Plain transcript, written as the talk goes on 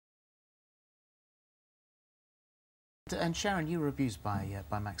And Sharon, you were abused by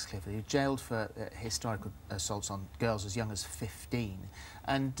Max Clifford. You were jailed for historical assaults on girls as young as 15.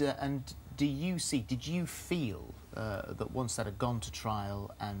 And did you feel that once that had gone to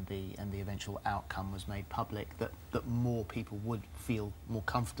trial and the eventual outcome was made public, that more people would feel more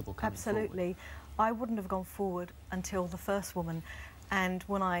comfortable coming forward? Absolutely. I wouldn't have gone forward until the first woman. And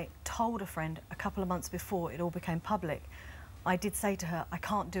when I told a friend a couple of months before it all became public, I did say to her, I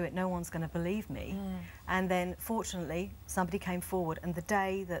can't do it, no one's going to believe me. And then, fortunately, somebody came forward, and the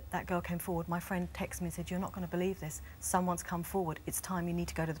day that that girl came forward, my friend texted me and said, you're not going to believe this, someone's come forward, it's time, you need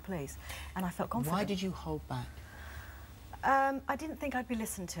to go to the police. And I felt confident. Why did you hold back? I didn't think I'd be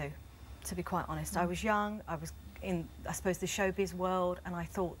listened to be quite honest. I was young, I was in, I suppose, the showbiz world, and I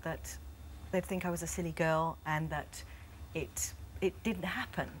thought that they'd think I was a silly girl and that it didn't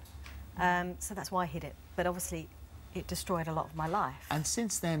happen. So that's why I hid it. But obviously, it destroyed a lot of my life. And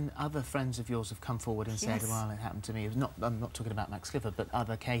since then, other friends of yours have come forward and said, well, it happened to me. I'm not talking about Max Clifford, but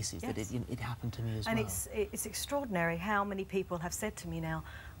other cases that it happened to me as well. And it's extraordinary how many people have said to me now,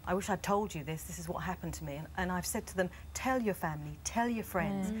 I wish I'd told you this is what happened to me. And I've said to them, tell your family, tell your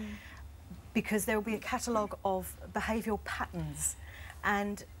friends, because there will be a catalogue of behavioural patterns,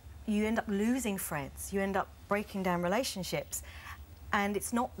 and you end up losing friends, you end up breaking down relationships. And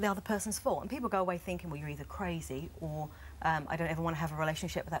it's not the other person's fault. And people go away thinking, well, you're either crazy or I don't ever want to have a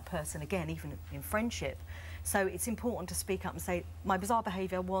relationship with that person again, even in friendship. So it's important to speak up and say, my bizarre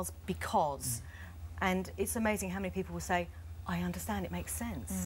behaviour was because. And it's amazing how many people will say, I understand, it makes sense.